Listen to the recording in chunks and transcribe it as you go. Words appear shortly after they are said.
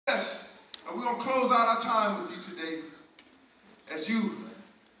blessed. And we're going to close out our time with you today as you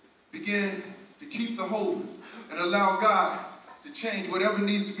begin to keep the hope and allow God to change whatever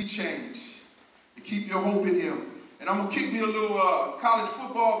needs to be changed. To keep your hope in Him. And I'm going to kick me a little college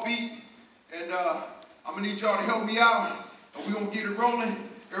football beat. And I'm going to need y'all to help me out. And we're going to get it rolling.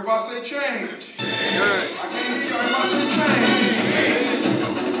 Everybody say change. I can't hear y'all. Everybody say change.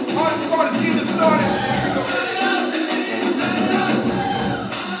 Hardest part is getting it started.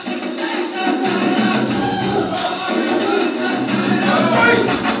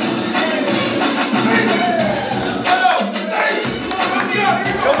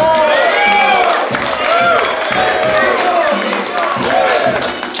 Come on!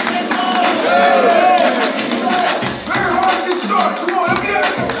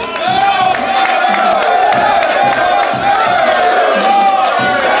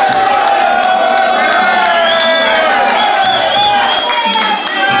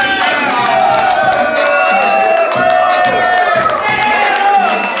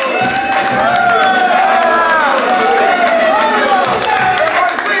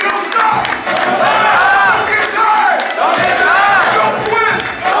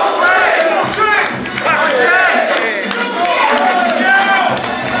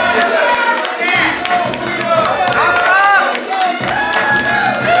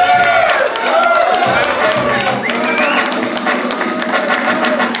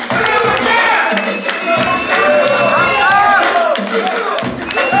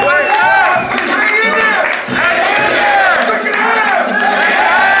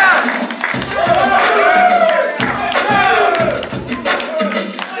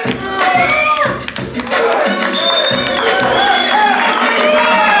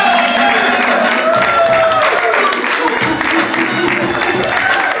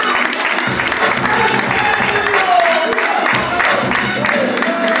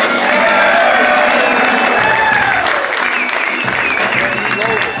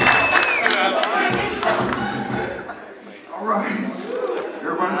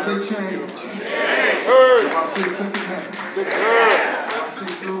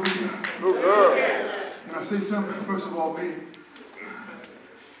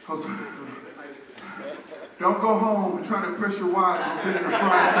 Don't go home and try to impress your wives with been in the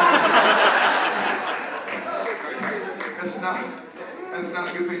frying pan. That's not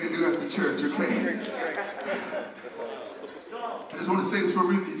a good thing to do after church, okay? I just want to say this for a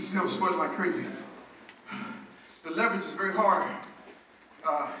reason. You see I'm sweating like crazy. The leverage is very hard.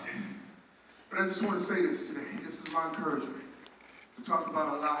 But I just want to say this today. This is my encouragement. We talked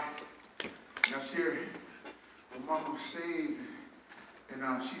about a lot. And I shared when Mama was saved.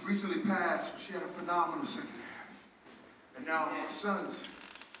 And she recently passed, but she had a phenomenal second half. And now my sons,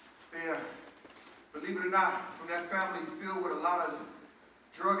 they believe it or not, from that family filled with a lot of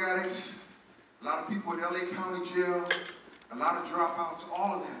drug addicts, a lot of people in LA County jail, a lot of dropouts,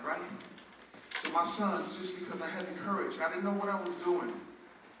 all of that, right? So my sons, just because I had the courage, I didn't know what I was doing,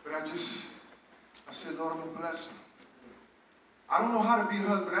 but I said, Lord, I'm going to bless them. I don't know how to be a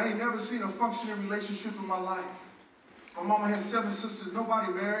husband. I ain't never seen a functioning relationship in my life. My mama had 7 sisters,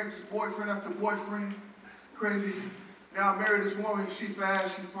 nobody married, just boyfriend after boyfriend, crazy. Now I married this woman, she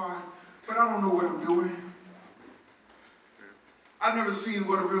fast, she fine, but I don't know what I'm doing. I've never seen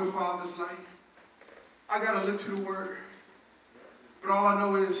what a real father's like. I gotta look to the word. But all I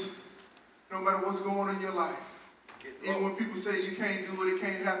know is, no matter what's going on in your life, even when people say you can't do it, it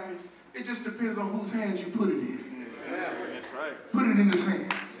can't happen, it just depends on whose hands you put it in. Yeah, that's right. Put it in his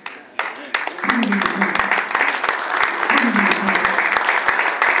hands. Put it in his hands.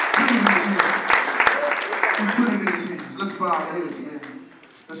 We put it in his hands. Let's bow our heads, man.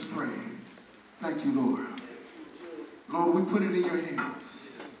 Let's pray. Thank you, Lord. Lord, we put it in your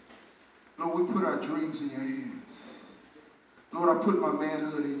hands. Lord, we put our dreams in your hands. Lord, I put my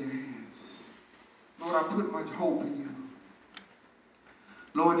manhood in your hands. Lord, I put my hope in you.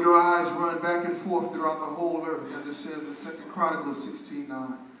 Lord, your eyes run back and forth throughout the whole earth, as it says in 2 Chronicles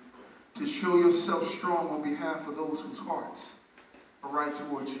 16:9, to show yourself strong on behalf of those whose hearts are right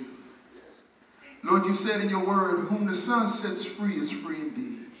towards you. Lord, you said in your word, whom the Son sets free is free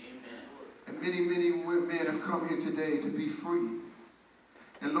indeed. And many, many men have come here today to be free.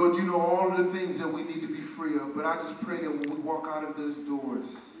 And Lord, you know all of the things that we need to be free of, but I just pray that when we walk out of those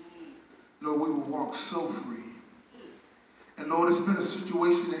doors, Lord, we will walk so free. And Lord, it's been a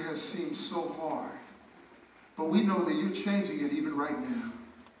situation that has seemed so hard, but we know that you're changing it even right now.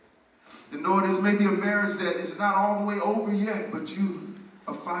 And Lord, there's maybe a marriage that is not all the way over yet, but you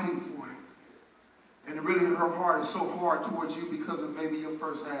are fighting for it. And really her heart is so hard towards you because of maybe your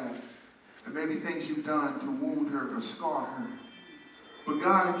first half, and maybe things you've done to wound her or scar her. But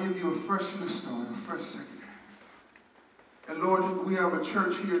God will give you a fresh new start, a fresh second half. And Lord, we have a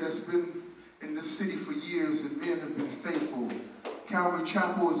church here that's been in this city for years, and men have been faithful. Calvary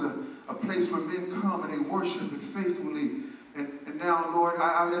Chapel is a place where men come and they worship and faithfully. And now, Lord,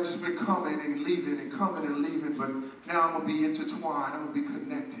 I've just been coming and leaving and coming and leaving, but now I'm going to be intertwined. I'm going to be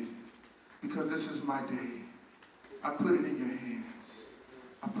connected because this is my day. I put it in your hands.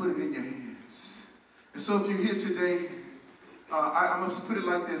 I put it in your hands. And so if you're here today, I must put it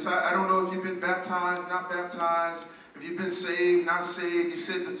like this. I don't know if you've been baptized, not baptized, if you've been saved, not saved, you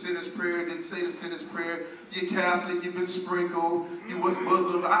said the sinner's prayer, didn't say the sinner's prayer, you're Catholic, you've been sprinkled, you was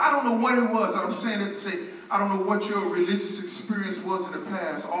Muslim. I don't know what it was. I'm saying it to say, I don't know what your religious experience was in the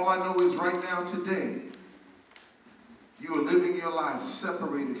past. All I know is right now, today, you are living your life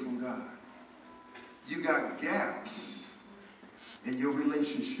separated from God. You got gaps in your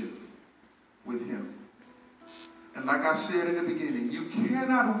relationship with Him. And like I said in the beginning, you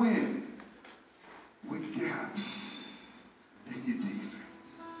cannot win with gaps in your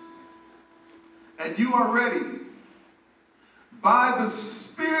defense. And you are ready, by the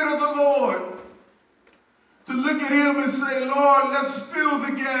Spirit of the Lord, to look at Him and say, Lord, let's fill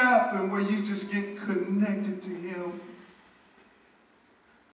the gap. And where you just get connected to Him